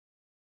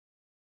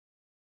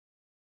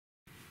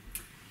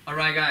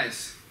Alright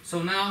guys,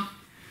 so now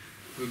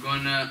we're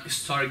gonna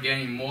start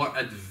getting more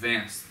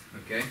advanced,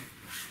 okay?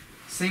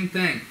 Same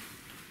thing.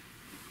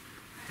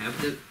 Have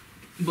the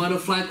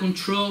butterfly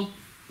control.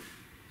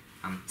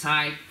 I'm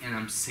tight and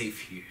I'm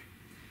safe here.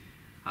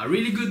 A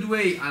really good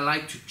way I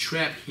like to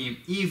trap him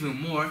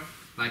even more,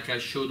 like I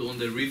showed on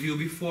the review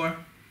before,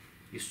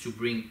 is to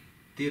bring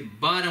the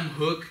bottom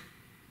hook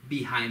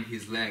behind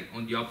his leg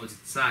on the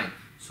opposite side.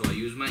 So I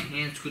use my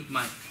hand, scoot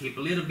my hip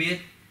a little bit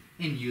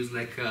and use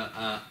like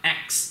a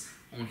X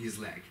on his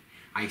leg.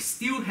 I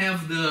still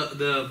have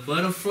the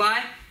butterfly,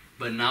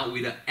 but now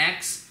with an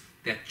X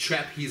that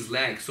trap his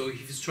leg. So if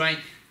he's trying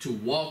to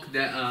walk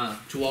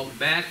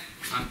back,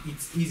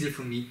 it's easier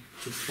for me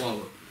to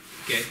follow.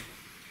 Okay,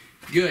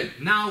 good.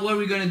 Now what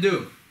we're gonna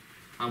do?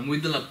 I'm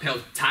with the lapel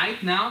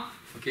tight now.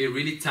 Okay,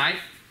 really tight,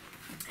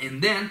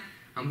 and then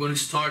I'm gonna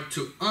start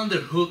to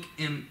underhook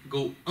and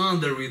go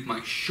under with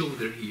my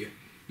shoulder here,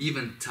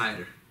 even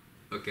tighter.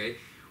 Okay,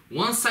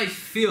 once I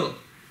feel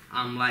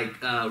I'm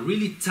like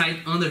really tight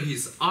under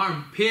his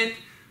armpit,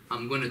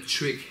 I'm gonna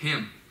trick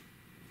him.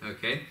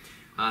 Okay,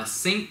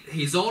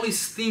 he's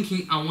always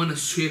thinking I want to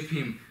sweep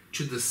him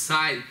to the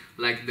side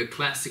like the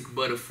classic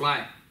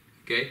butterfly.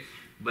 Okay,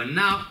 but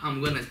now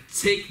I'm gonna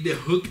take the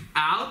hook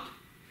out.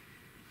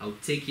 I'll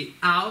take it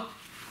out,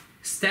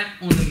 step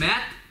on the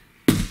mat,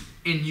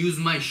 and use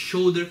my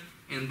shoulder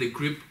and the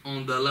grip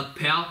on the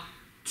lapel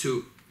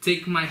to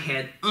take my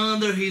head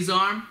under his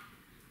arm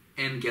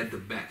and get the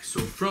back. So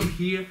from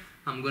here,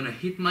 I'm gonna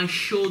hit my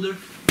shoulder.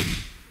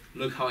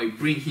 Look how I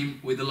bring him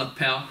with the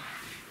lapel,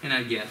 and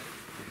I get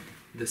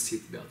the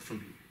seat belt from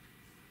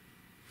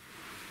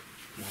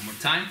here. One more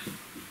time.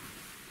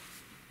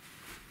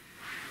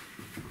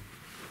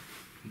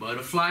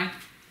 Butterfly.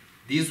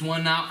 This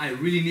one now, I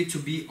really need to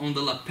be on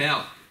the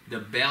lapel. The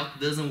belt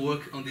doesn't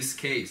work on this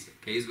case.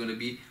 Okay, it's gonna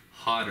be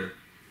harder.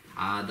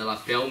 The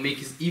lapel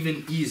makes it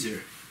even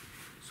easier.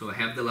 So I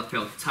have the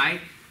lapel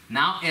tight.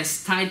 Now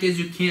as tight as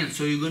you can.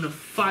 So you're gonna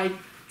fight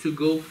to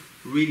go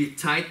really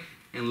tight.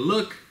 And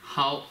look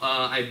how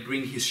I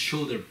bring his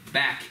shoulder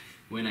back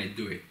when I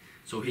do it.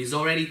 So he's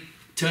already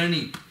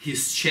turning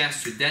his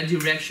chest to that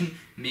direction.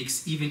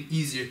 Makes even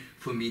easier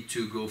for me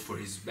to go for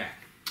his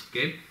back.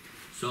 Okay,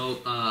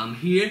 so I'm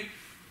here.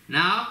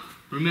 Now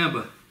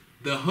remember,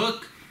 the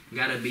hook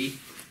gotta be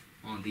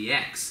on the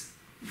X.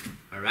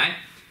 Alright?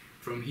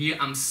 From here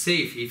I'm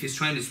safe. If he's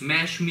trying to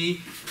smash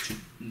me,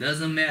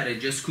 doesn't matter.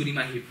 Just scooting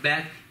my hip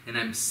back and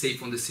I'm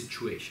safe on the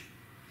situation.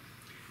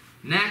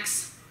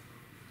 Next,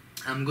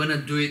 I'm gonna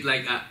do it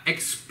like an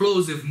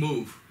explosive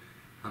move.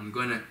 I'm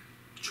gonna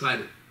try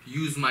to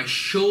use my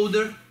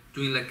shoulder,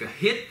 doing like a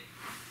hit,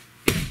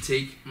 and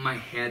take my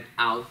head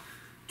out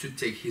to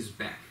take his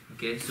back.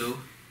 Okay, so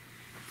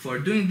for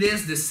doing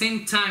this, the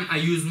same time I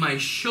use my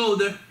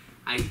shoulder,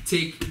 I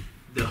take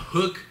the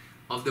hook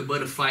of the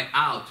butterfly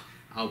out.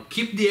 I'll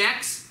keep the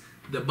X,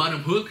 the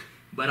bottom hook,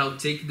 but I'll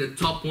take the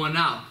top one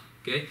out.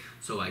 Okay,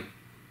 so I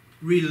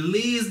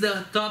release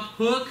the top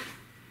hook,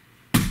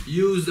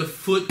 use the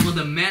foot on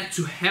the mat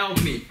to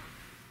help me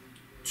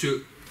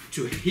to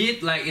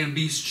hit like and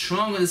be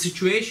strong in the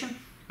situation.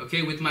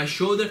 Okay, with my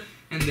shoulder,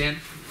 and then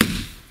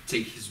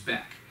take his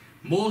back.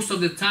 Most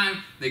of the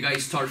time the guy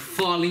starts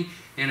falling,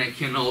 and I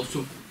can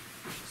also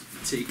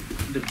take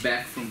the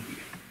back from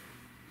here.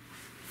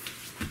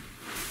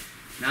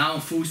 Now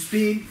full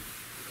speed.